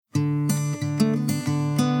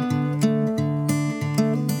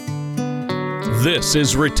This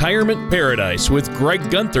is Retirement Paradise with Greg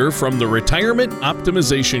Gunther from the Retirement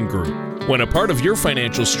Optimization Group. When a part of your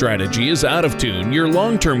financial strategy is out of tune, your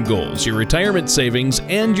long-term goals, your retirement savings,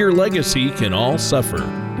 and your legacy can all suffer.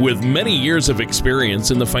 With many years of experience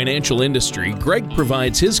in the financial industry, Greg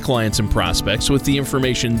provides his clients and prospects with the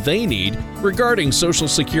information they need regarding Social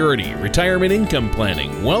Security, retirement income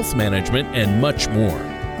planning, wealth management, and much more.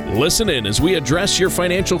 Listen in as we address your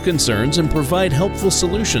financial concerns and provide helpful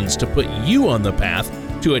solutions to put you on the path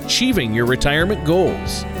to achieving your retirement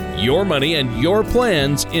goals. Your money and your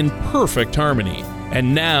plans in perfect harmony.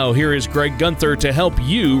 And now, here is Greg Gunther to help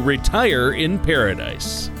you retire in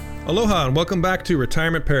paradise. Aloha and welcome back to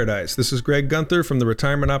Retirement Paradise. This is Greg Gunther from the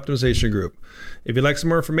Retirement Optimization Group. If you'd like some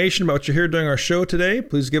more information about what you hear during our show today,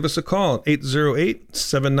 please give us a call at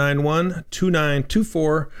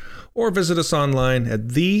 808-791-2924 or visit us online at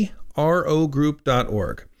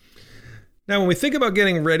therogroup.org. Now, when we think about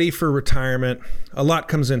getting ready for retirement, a lot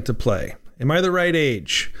comes into play. Am I the right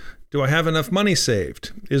age? Do I have enough money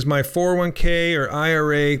saved? Is my 401k or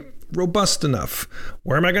IRA robust enough?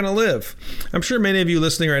 Where am I going to live? I'm sure many of you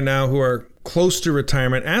listening right now who are close to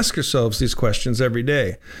retirement ask yourselves these questions every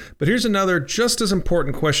day. But here's another just as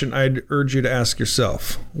important question I'd urge you to ask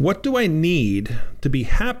yourself. What do I need to be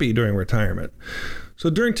happy during retirement? So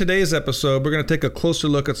during today's episode, we're going to take a closer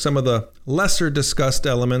look at some of the lesser discussed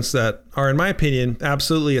elements that are, in my opinion,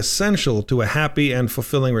 absolutely essential to a happy and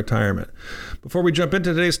fulfilling retirement. Before we jump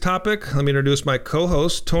into today's topic, let me introduce my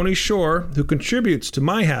co-host, Tony Shore, who contributes to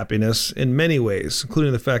my happiness in many ways,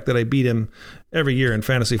 including the fact that I beat him every year in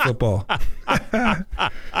fantasy football.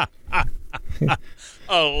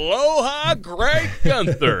 Aloha, Greg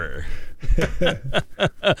Gunther.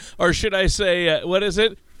 Or should I say, what is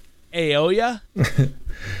it? Aoya?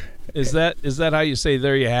 Is that how you say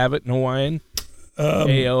there you have it in Hawaiian?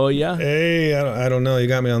 Aoya? Hey, I don't know. You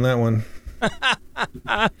got me on that one.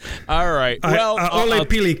 All right. Well, Ole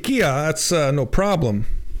Pilikia, that's no problem.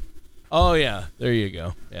 Oh, yeah. There you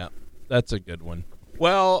go. Yeah, that's a good one.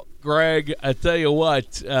 Well, Greg, I tell you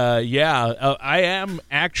what, I am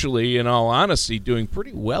actually, in all honesty, doing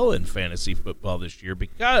pretty well in fantasy football this year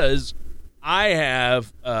because I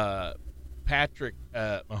have Patrick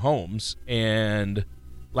Mahomes, and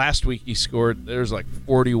last week he scored, there's like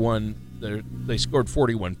 41, they scored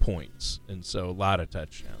 41 points, and so a lot of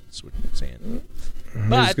touchdowns, which is handy.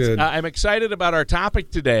 But I'm excited about our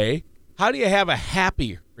topic today. How do you have a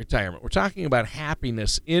happy retirement? We're talking about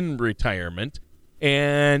happiness in retirement,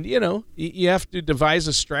 and, you have to devise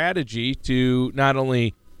a strategy to not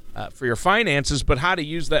only for your finances, but how to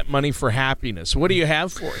use that money for happiness. What do you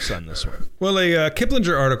have for us on this one? Well, a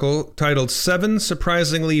Kiplinger article titled 7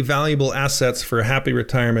 Surprisingly Valuable Assets for a Happy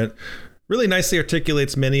Retirement really nicely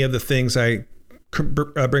articulates many of the things I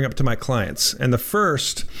bring up to my clients. And the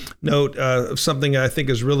first note of something I think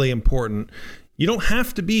is really important: you don't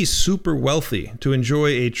have to be super wealthy to enjoy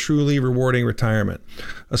a truly rewarding retirement.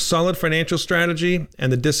 A solid financial strategy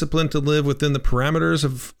and the discipline to live within the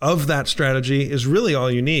parameters of that strategy is really all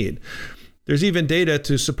you need. There's even data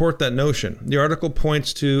to support that notion. The article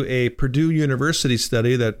points to a Purdue University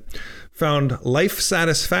study that found life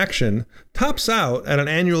satisfaction tops out at an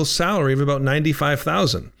annual salary of about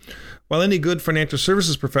 $95,000. While any good financial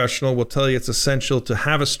services professional will tell you it's essential to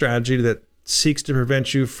have a strategy that seeks to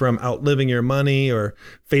prevent you from outliving your money or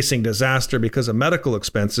facing disaster because of medical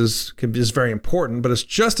expenses is very important, but it's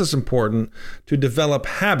just as important to develop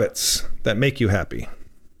habits that make you happy.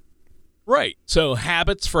 Right. So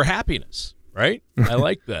habits for happiness, right? I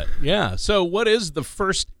like that. Yeah. So what is the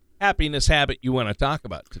first happiness habit you want to talk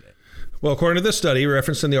about today? Well, according to this study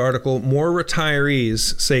referenced in the article, more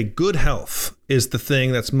retirees say good health is the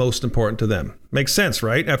thing that's most important to them. Makes sense,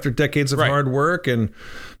 right? After decades of hard work and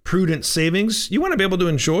prudent savings, you want to be able to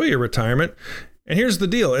enjoy your retirement. And here's the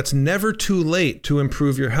deal. It's never too late to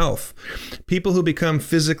improve your health. People who become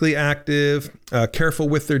physically active, careful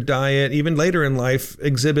with their diet, even later in life,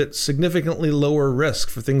 exhibit significantly lower risk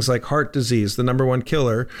for things like heart disease, the number one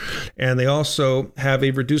killer. And they also have a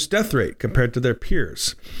reduced death rate compared to their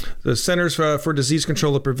peers. The Centers for Disease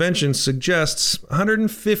Control and Prevention suggests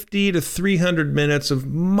 150 to 300 minutes of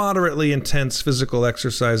moderately intense physical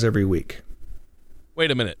exercise every week. Wait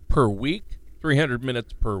a minute. Per week? 300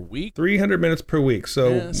 minutes per week? 300 minutes per week.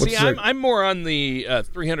 So I'm more on the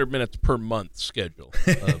 300 minutes per month schedule.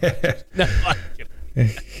 Yeah,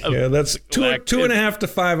 that's two and a half to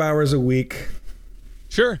 5 hours a week.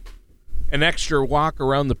 Sure. An extra walk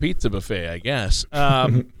around the pizza buffet, I guess.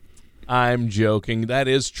 I'm joking. That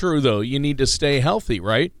is true, though. You need to stay healthy,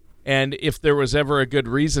 right? And if there was ever a good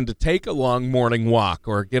reason to take a long morning walk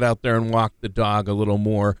or get out there and walk the dog a little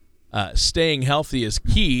more, staying healthy is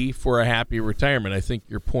key for a happy retirement. I think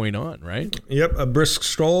your point on, right? Yep, a brisk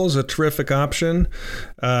stroll is a terrific option.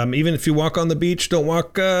 Even if you walk on the beach, don't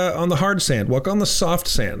walk on the hard sand. Walk on the soft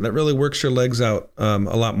sand. That really works your legs out a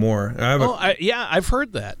lot more. I've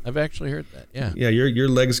heard that. I've actually heard that. Yeah. Yeah, your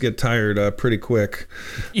legs get tired pretty quick.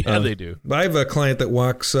 Yeah, they do. But I have a client that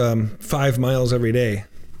walks 5 miles every day.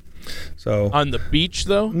 So on the beach,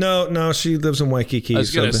 though? No, she lives in Waikiki. I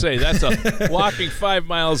was going to say, that's walking 5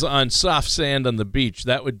 miles on soft sand on the beach.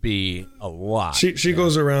 That would be a lot. She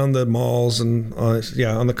goes around the malls and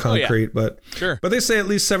on the concrete, but sure. But they say at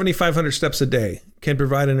least 7,500 steps a day can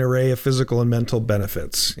provide an array of physical and mental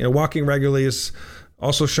benefits. Walking regularly is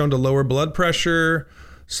also shown to lower blood pressure,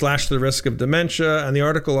 slash the risk of dementia, and the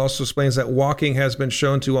article also explains that walking has been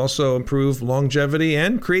shown to also improve longevity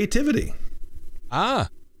and creativity.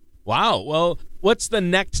 Wow. Well, what's the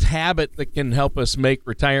next habit that can help us make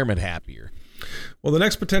retirement happier? Well, the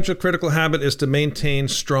next potential critical habit is to maintain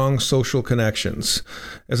strong social connections.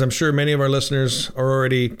 As I'm sure many of our listeners are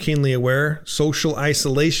already keenly aware, social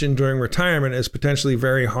isolation during retirement is potentially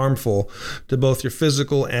very harmful to both your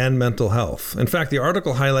physical and mental health. In fact, the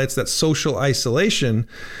article highlights that social isolation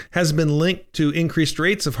has been linked to increased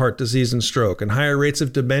rates of heart disease and stroke, and higher rates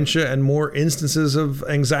of dementia, and more instances of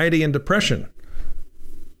anxiety and depression.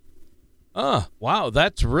 Wow,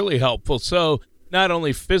 that's really helpful. So not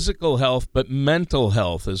only physical health, but mental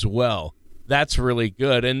health as well. That's really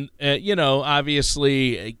good. And,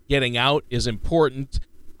 obviously getting out is important.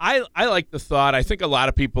 I like the thought. I think a lot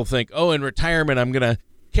of people think, in retirement, I'm going to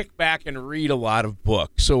kick back and read a lot of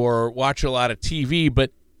books or watch a lot of TV.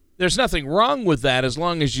 But there's nothing wrong with that as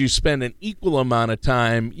long as you spend an equal amount of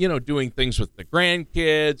time, doing things with the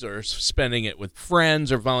grandkids or spending it with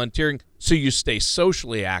friends or volunteering, so you stay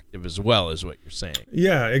socially active as well, is what you're saying.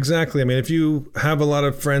 Yeah, exactly. I mean, if you have a lot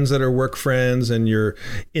of friends that are work friends and you're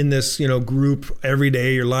in this, group every day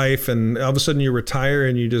of your life, and all of a sudden you retire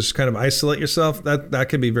and you just kind of isolate yourself, that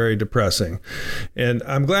can be very depressing. And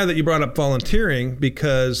I'm glad that you brought up volunteering,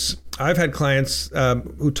 because I've had clients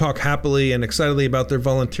who talk happily and excitedly about their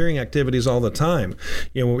volunteering activities all the time,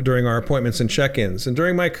 during our appointments and check-ins. And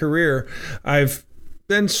during my career, I've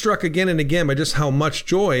been struck again and again by just how much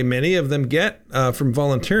joy many of them get from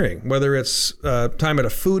volunteering, whether it's time at a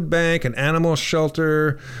food bank, an animal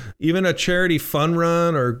shelter, even a charity fun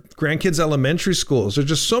run, or grandkids' elementary schools. There's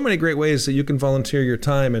just so many great ways that you can volunteer your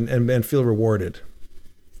time and feel rewarded.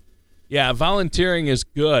 Yeah, volunteering is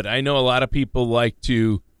good. I know a lot of people like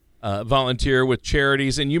to volunteer with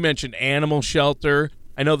charities, and you mentioned animal shelter.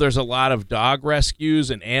 I know there's a lot of dog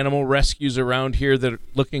rescues and animal rescues around here that are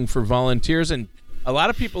looking for volunteers, and a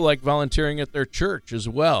lot of people like volunteering at their church as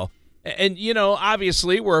well. And,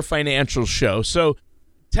 obviously we're a financial show. So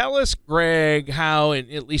tell us, Greg, how,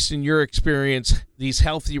 at least in your experience, these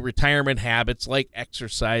healthy retirement habits like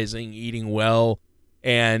exercising, eating well,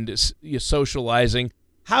 and socializing,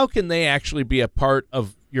 how can they actually be a part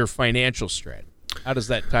of your financial strategy? How does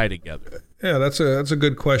that tie together? Yeah, that's a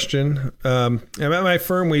good question. At my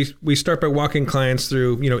firm, we start by walking clients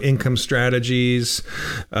through, income strategies,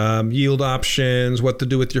 yield options, what to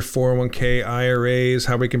do with your 401k, IRAs,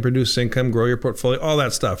 how we can produce income, grow your portfolio, all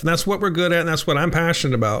that stuff. And that's what we're good at, and that's what I'm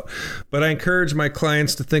passionate about. But I encourage my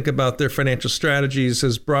clients to think about their financial strategies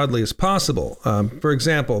as broadly as possible. For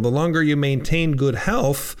example, the longer you maintain good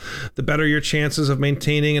health, the better your chances of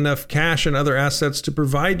maintaining enough cash and other assets to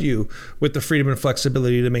provide you with the freedom and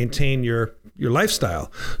flexibility to maintain your lifestyle.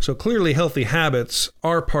 So clearly healthy habits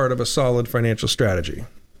are part of a solid financial strategy.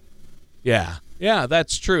 Yeah,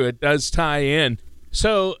 that's true. It does tie in.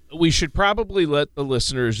 So we should probably let the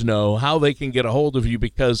listeners know how they can get a hold of you,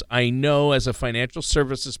 because I know as a financial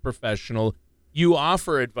services professional, you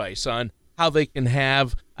offer advice on how they can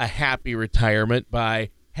have a happy retirement by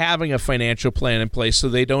having a financial plan in place so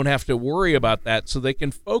they don't have to worry about that, so they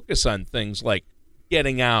can focus on things like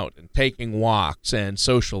getting out and taking walks and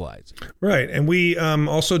socializing. Right. And we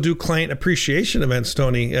also do client appreciation events,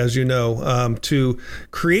 Tony, as you know, to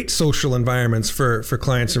create social environments for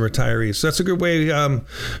clients and retirees. So that's a good way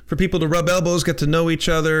for people to rub elbows, get to know each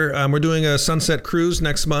other. We're doing a sunset cruise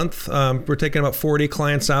next month. We're taking about 40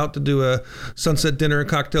 clients out to do a sunset dinner and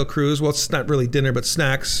cocktail cruise. Well, it's not really dinner, but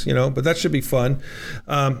snacks, but that should be fun.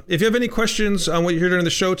 If you have any questions on what you heard during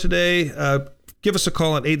the show today, give us a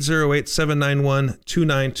call at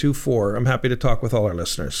 808-791-2924. I'm happy to talk with all our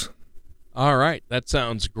listeners. All right. That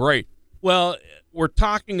sounds great. Well, we're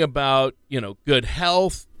talking about, good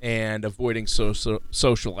health and avoiding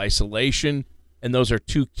social isolation. And those are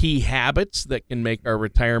two key habits that can make our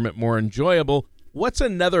retirement more enjoyable. What's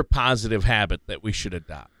another positive habit that we should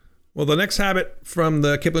adopt? Well, the next habit from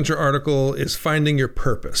the Kiplinger article is finding your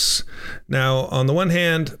purpose. Now, on the one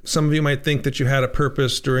hand, some of you might think that you had a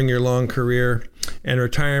purpose during your long career, and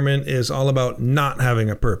retirement is all about not having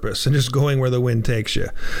a purpose and just going where the wind takes you.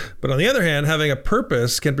 But on the other hand, having a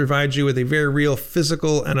purpose can provide you with a very real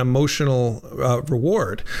physical and emotional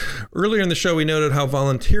reward. Earlier in the show, we noted how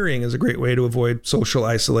volunteering is a great way to avoid social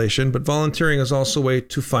isolation, but volunteering is also a way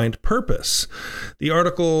to find purpose. The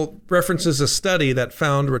article references a study that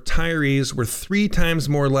found retirees were 3 times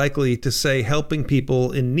more likely to say helping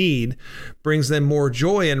people in need brings them more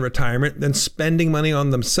joy in retirement than spending money on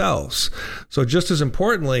themselves. So just as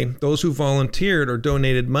importantly, those who volunteered or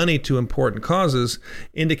donated money to important causes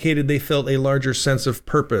indicated they felt a larger sense of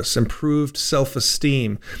purpose, improved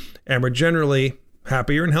self-esteem, and were generally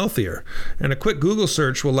happier and healthier. And a quick Google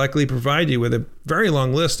search will likely provide you with a very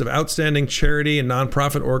long list of outstanding charity and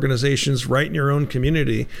nonprofit organizations right in your own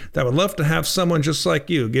community that would love to have someone just like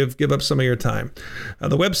you give up some of your time.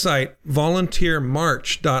 The website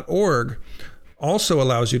volunteermarch.org also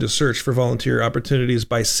allows you to search for volunteer opportunities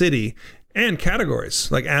by city and categories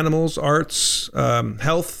like animals, arts,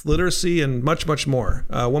 health, literacy, and much, much more.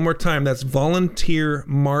 One more time, that's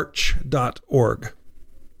volunteermarch.org.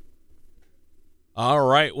 All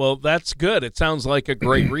right. Well, that's good. It sounds like a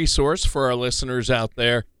great resource for our listeners out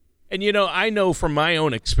there. And, I know from my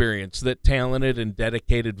own experience that talented and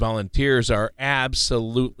dedicated volunteers are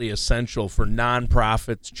absolutely essential for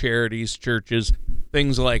nonprofits, charities, churches,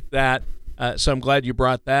 things like that. So I'm glad you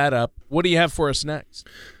brought that up. What do you have for us next?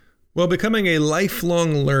 Well, becoming a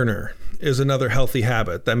lifelong learner is another healthy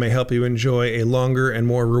habit that may help you enjoy a longer and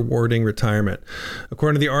more rewarding retirement.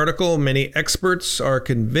 According to the article, many experts are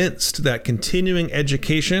convinced that continuing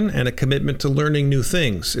education and a commitment to learning new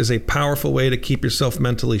things is a powerful way to keep yourself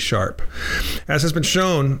mentally sharp. As has been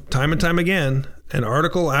shown time and time again, and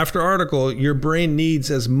article after article, your brain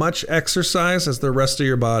needs as much exercise as the rest of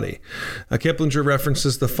your body. Kiplinger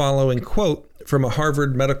references the following quote from a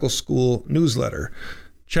Harvard Medical School newsletter.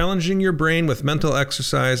 Challenging your brain with mental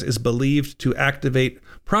exercise is believed to activate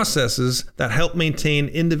processes that help maintain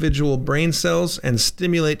individual brain cells and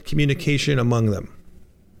stimulate communication among them.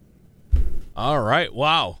 All right.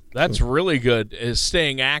 Wow. That's really good. Is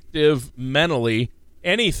staying active mentally,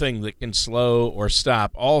 anything that can slow or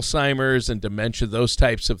stop Alzheimer's and dementia, those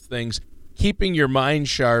types of things. Keeping your mind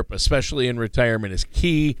sharp, especially in retirement, is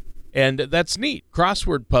key. And that's neat.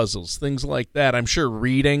 Crossword puzzles, things like that. I'm sure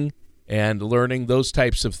reading and learning, those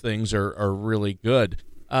types of things are really good.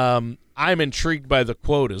 I'm intrigued by the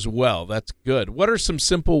quote as well. That's good. What are some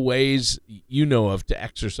simple ways you know of to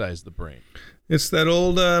exercise the brain? It's that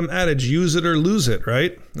old adage, use it or lose it,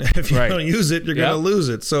 right? If you don't use it, you're going to lose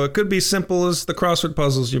it. So it could be simple as the crossword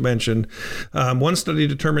puzzles you mentioned. One study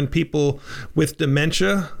determined people with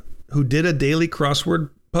dementia who did a daily crossword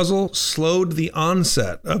puzzle slowed the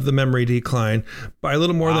onset of the memory decline by a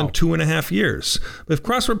little more than 2.5 years. But if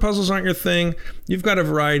crossword puzzles aren't your thing, you've got a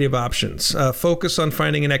variety of options. Focus on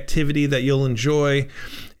finding an activity that you'll enjoy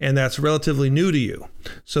and that's relatively new to you,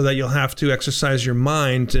 so that you'll have to exercise your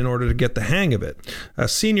mind in order to get the hang of it.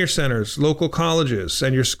 Senior centers, local colleges,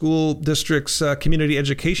 and your school district's community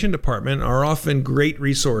education department are often great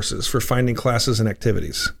resources for finding classes and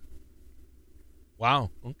activities.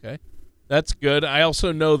 Wow, okay. That's good. I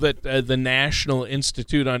also know that the National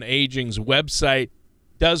Institute on Aging's website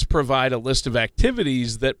does provide a list of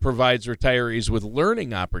activities that provides retirees with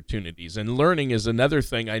learning opportunities. And learning is another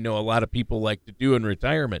thing I know a lot of people like to do in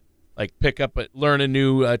retirement, like learn a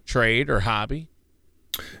new trade or hobby.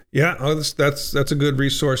 Yeah, that's a good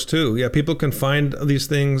resource too. Yeah, people can find these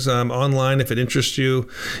things online if it interests you.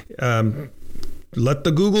 Let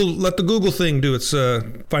the Google thing do its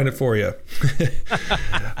find it for you.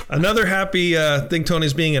 Another happy thing, Tony,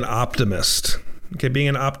 is being an optimist. Okay, being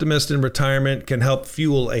an optimist in retirement can help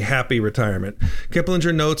fuel a happy retirement.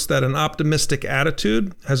 Kiplinger notes that an optimistic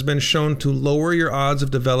attitude has been shown to lower your odds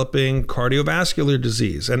of developing cardiovascular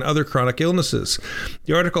disease and other chronic illnesses.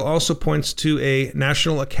 The article also points to a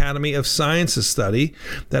National Academy of Sciences study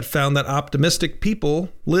that found that optimistic people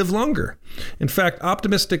live longer. In fact,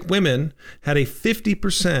 optimistic women had a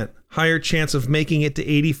 50% higher chance of making it to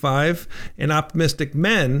 85, and optimistic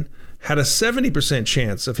men had a 70%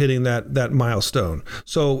 chance of hitting that milestone.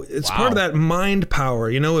 So it's part of that mind power.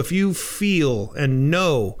 You know, if you feel and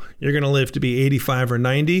know you're going to live to be 85 or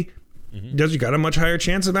 90, you got a much higher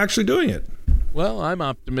chance of actually doing it. Well, I'm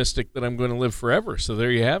optimistic that I'm going to live forever, so there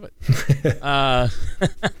you have it.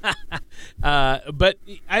 But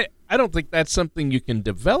I don't don't think that's something you can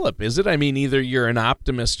develop, is it? I mean, either you're an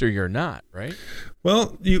optimist or you're not, right?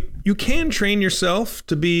 Well, you can train yourself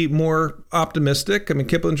to be more optimistic. I mean,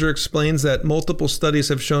 Kiplinger explains that multiple studies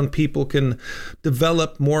have shown people can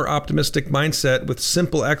develop more optimistic mindset with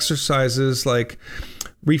simple exercises like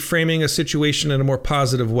reframing a situation in a more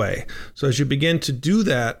positive way. So as you begin to do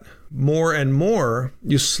that more and more,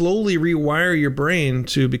 you slowly rewire your brain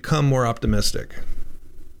to become more optimistic.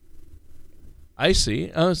 I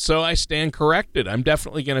see. So I stand corrected. I'm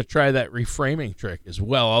definitely going to try that reframing trick as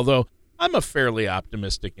well, although I'm a fairly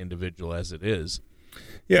optimistic individual as it is.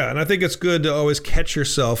 Yeah, and I think it's good to always catch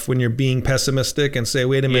yourself when you're being pessimistic and say,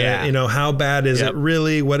 wait a minute, how bad is it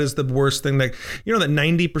really? What is the worst thing that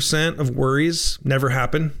 90% of worries never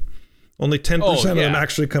happen? Only 10% of them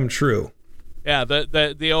actually come true. Yeah,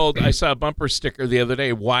 the old, I saw a bumper sticker the other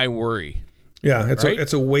day, why worry? Yeah,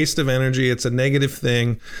 it's a waste of energy. It's a negative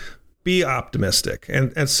thing. Be optimistic.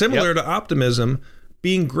 And similar to optimism,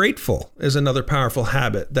 being grateful is another powerful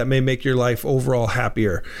habit that may make your life overall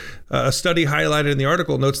happier. A study highlighted in the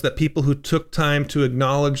article notes that people who took time to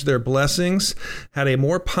acknowledge their blessings had a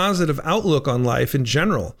more positive outlook on life in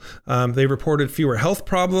general. They reported fewer health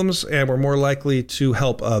problems and were more likely to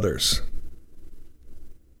help others.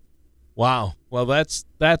 Wow. Well,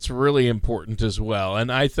 that's really important as well.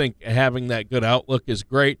 And I think having that good outlook is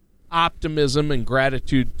great. Optimism and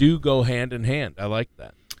gratitude do go hand in hand. I like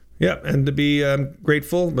that. Yeah, and to be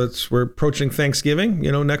grateful, but we're approaching Thanksgiving,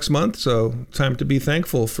 next month, so time to be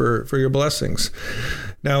thankful for your blessings.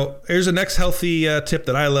 Now, here's the next healthy tip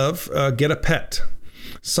that I love. Get a pet.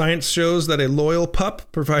 Science shows that a loyal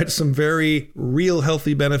pup provides some very real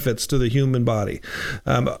healthy benefits to the human body.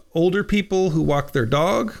 Older people who walk their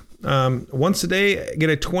dog once a day get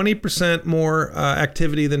a 20% more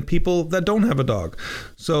activity than people that don't have a dog.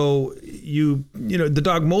 So the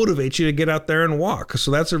dog motivates you to get out there and walk.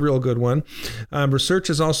 So that's a real good one. Research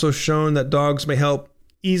has also shown that dogs may help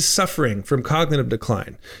ease suffering from cognitive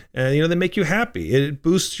decline. And, they make you happy. It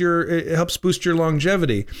helps boost your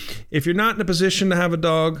longevity. If you're not in a position to have a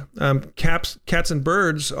dog, cats and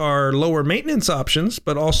birds are lower maintenance options,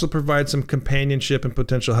 but also provide some companionship and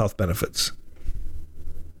potential health benefits.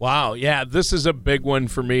 Wow. Yeah, this is a big one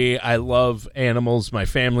for me. I love animals. My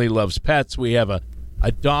family loves pets. We have a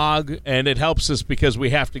dog, and it helps us because we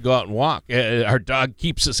have to go out and walk. Our dog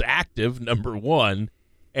keeps us active, number one.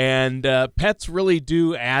 And pets really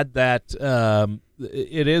do add that.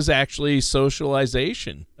 It is actually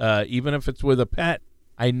socialization. Even if it's with a pet,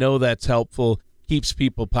 I know that's helpful, keeps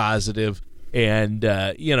people positive, and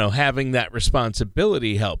having that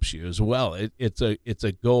responsibility helps you as well. It's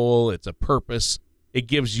a goal. It's a purpose. It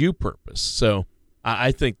gives you purpose. So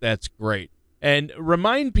I think that's great. And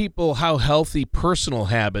remind people how healthy personal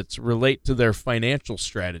habits relate to their financial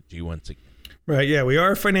strategy once again. Right. Yeah, we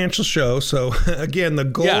are a financial show. So again, the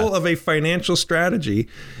goal of a financial strategy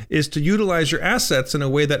is to utilize your assets in a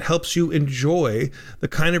way that helps you enjoy the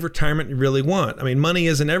kind of retirement you really want. I mean, money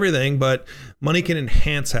isn't everything, but money can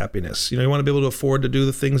enhance happiness. You want to be able to afford to do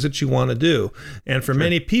the things that you want to do. And for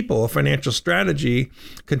many people, a financial strategy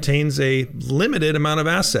contains a limited amount of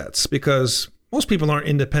assets because most people aren't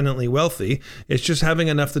independently wealthy. It's just having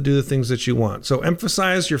enough to do the things that you want. So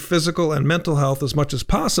emphasize your physical and mental health as much as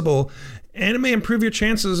possible, and it may improve your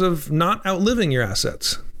chances of not outliving your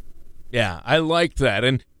assets. Yeah, I like that.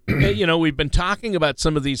 And, we've been talking about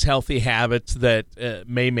some of these healthy habits that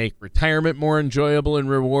may make retirement more enjoyable and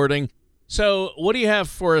rewarding. So what do you have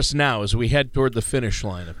for us now as we head toward the finish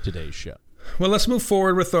line of today's show? Well, let's move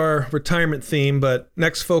forward with our retirement theme, but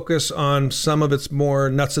next focus on some of its more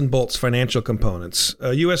nuts and bolts financial components.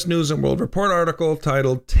 A U.S. News and World Report article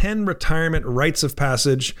titled 10 Retirement Rites of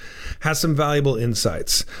Passage has some valuable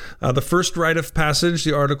insights. The first rite of passage,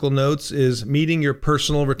 the article notes, is meeting your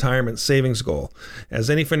personal retirement savings goal. As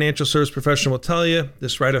any financial service professional will tell you,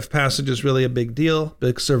 this rite of passage is really a big deal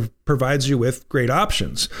because it provides you with great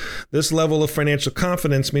options. This level of financial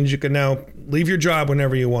confidence means you can now leave your job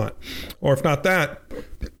whenever you want. Or if not that,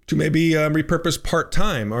 to maybe repurpose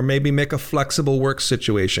part-time or maybe make a flexible work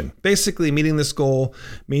situation. Basically, meeting this goal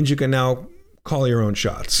means you can now call your own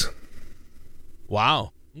shots.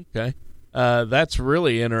 Wow. Okay. That's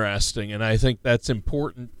really interesting, and I think that's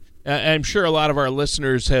important. I'm sure a lot of our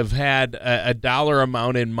listeners have had a dollar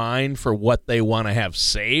amount in mind for what they want to have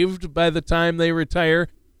saved by the time they retire.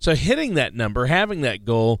 So hitting that number, having that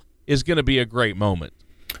goal, is going to be a great moment.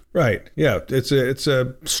 Right. Yeah. It's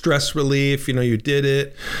a stress relief. You did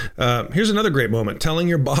it. Here's another great moment: telling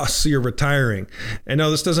your boss you're retiring. And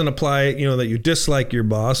no, this doesn't apply, that you dislike your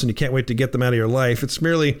boss and you can't wait to get them out of your life. It's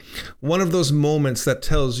merely one of those moments that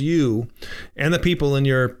tells you and the people in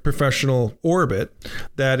your professional orbit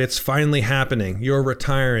that it's finally happening. You're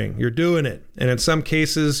retiring. You're doing it. And in some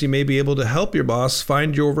cases, you may be able to help your boss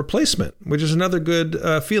find your replacement, which is another good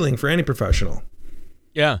feeling for any professional.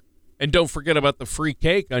 Yeah. And don't forget about the free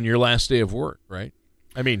cake on your last day of work, right?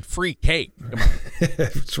 I mean, free cake. Come on.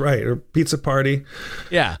 That's right. Or pizza party.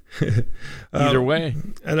 Yeah. Either way.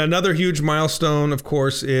 And another huge milestone, of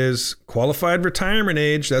course, is qualified retirement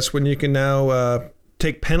age. That's when you can now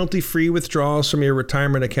take penalty-free withdrawals from your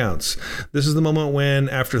retirement accounts. This is the moment when,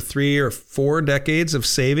 after 3 or 4 decades of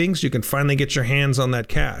savings, you can finally get your hands on that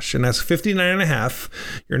cash. And that's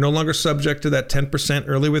 59.5. You're no longer subject to that 10%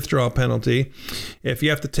 early withdrawal penalty. If you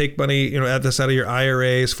have to take money, add this out of your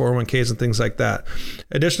IRAs, 401ks, and things like that.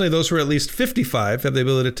 Additionally, those who are at least 55 have the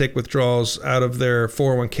ability to take withdrawals out of their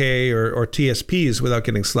 401k or TSPs without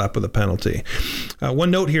getting slapped with a penalty. One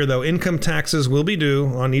note here, though: income taxes will be due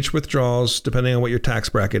on each withdrawals, depending on what your tax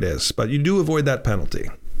bracket is, but you do avoid that penalty.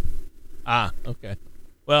 Okay.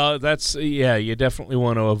 Well, you definitely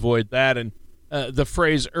want to avoid that. And the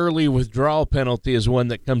phrase early withdrawal penalty is one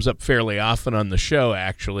that comes up fairly often on the show,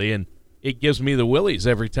 actually, and it gives me the willies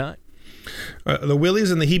every time. The willies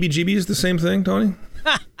and the heebie-jeebies, the same thing, Tony?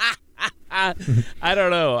 I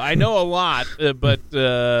don't know. I know a lot, but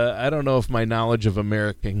I don't know if my knowledge of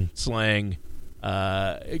American slang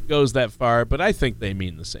it goes that far, but I think they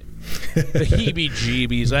mean the same. The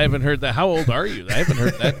heebie-jeebies. I haven't heard that. How old are you? I haven't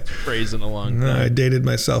heard that phrase in a long time. I dated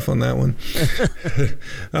myself on that one.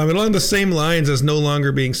 Along the same lines as no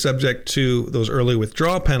longer being subject to those early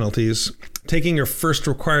withdrawal penalties, taking your first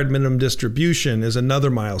required minimum distribution is another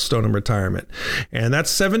milestone in retirement. And that's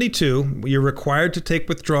 72. You're required to take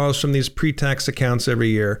withdrawals from these pre-tax accounts every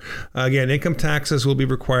year. Again, income taxes will be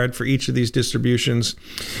required for each of these distributions.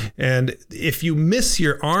 And if you miss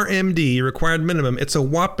your RMD, your required minimum, it's a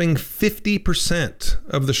whopping 50%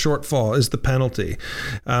 of the shortfall is the penalty.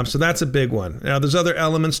 So that's a big one. Now, there's other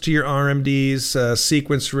elements to your RMDs,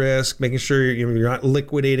 sequence risk, making sure you're not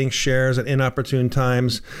liquidating shares at inopportune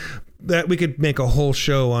times. That we could make a whole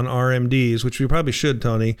show on RMDs, which we probably should,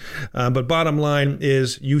 Tony. But bottom line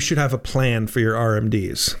is you should have a plan for your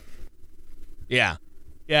RMDs. Yeah,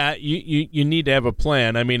 you need to have a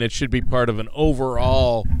plan. I mean, it should be part of an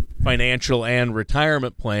overall financial and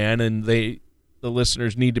retirement plan, and the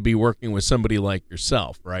listeners need to be working with somebody like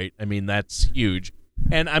yourself, right? I mean, that's huge.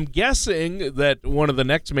 And I'm guessing that one of the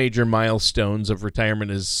next major milestones of retirement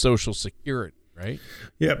is Social Security. Right?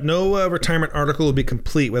 Yep. No retirement article will be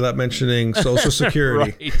complete without mentioning Social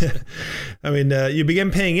Security. Right. I mean, you begin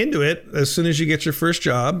paying into it as soon as you get your first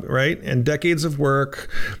job, right? And decades of work,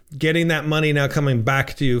 getting that money now coming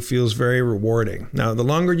back to you feels very rewarding. Now, the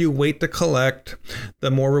longer you wait to collect, the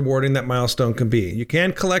more rewarding that milestone can be. You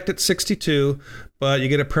can collect at 62, but you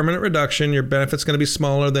get a permanent reduction. Your benefit's going to be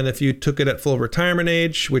smaller than if you took it at full retirement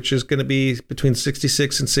age, which is going to be between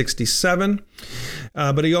 66 and 67.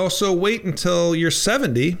 But you also wait until you're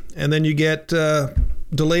 70, and then you get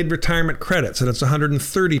delayed retirement credits, and it's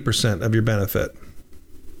 130% of your benefit.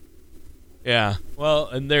 Yeah, well,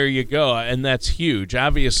 and there you go, and that's huge.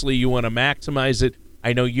 Obviously, you want to maximize it.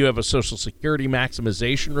 I know you have a Social Security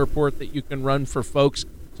maximization report that you can run for folks,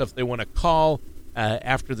 so if they want to call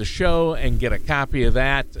after the show and get a copy of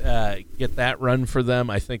that, get that run for them.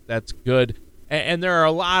 I think that's good. And there are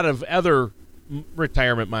a lot of other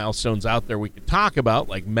retirement milestones out there we could talk about,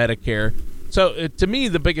 like Medicare. So to me,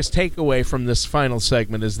 the biggest takeaway from this final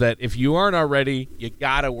segment is that if you aren't already, you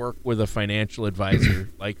got to work with a financial advisor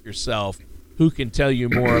like yourself who can tell you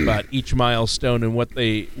more about each milestone and what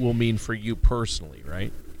they will mean for you personally,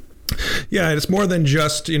 right? Yeah, it's more than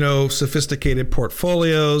just, sophisticated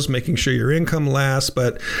portfolios, making sure your income lasts,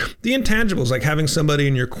 but the intangibles, like having somebody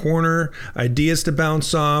in your corner, ideas to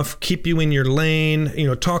bounce off, keep you in your lane,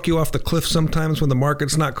 talk you off the cliff sometimes when the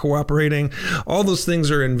market's not cooperating. All those things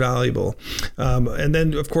are invaluable. And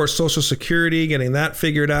then, of course, Social Security, getting that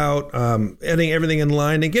figured out, getting everything in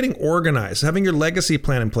line and getting organized, having your legacy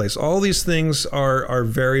plan in place. All these things are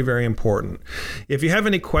very, very important. If you have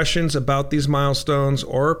any questions about these milestones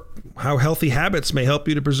or how healthy habits may help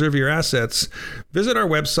you to preserve your assets, visit our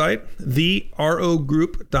website,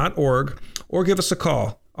 therogroup.org, or give us a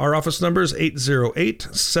call. Our office number is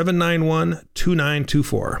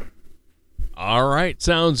 808-791-2924. All right,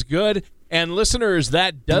 sounds good. And listeners,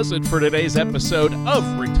 that does it for today's episode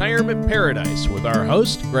of Retirement Paradise with our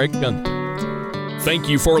host, Greg Gunther. Thank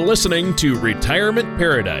you for listening to Retirement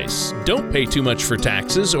Paradise. Don't pay too much for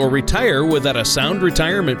taxes or retire without a sound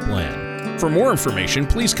retirement plan. For more information,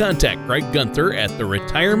 please contact Greg Gunther at the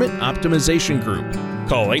Retirement Optimization Group.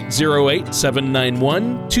 Call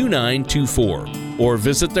 808-791-2924 or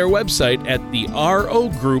visit their website at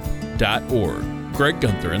therogroup.org. Greg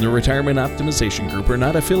Gunther and the Retirement Optimization Group are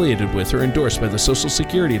not affiliated with or endorsed by the Social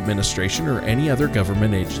Security Administration or any other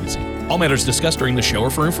government agency. All matters discussed during the show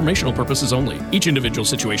are for informational purposes only. Each individual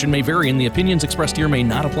situation may vary, and the opinions expressed here may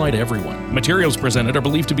not apply to everyone. Materials presented are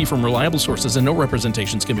believed to be from reliable sources, and no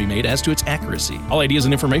representations can be made as to its accuracy. All ideas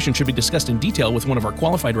and information should be discussed in detail with one of our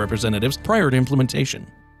qualified representatives prior to implementation.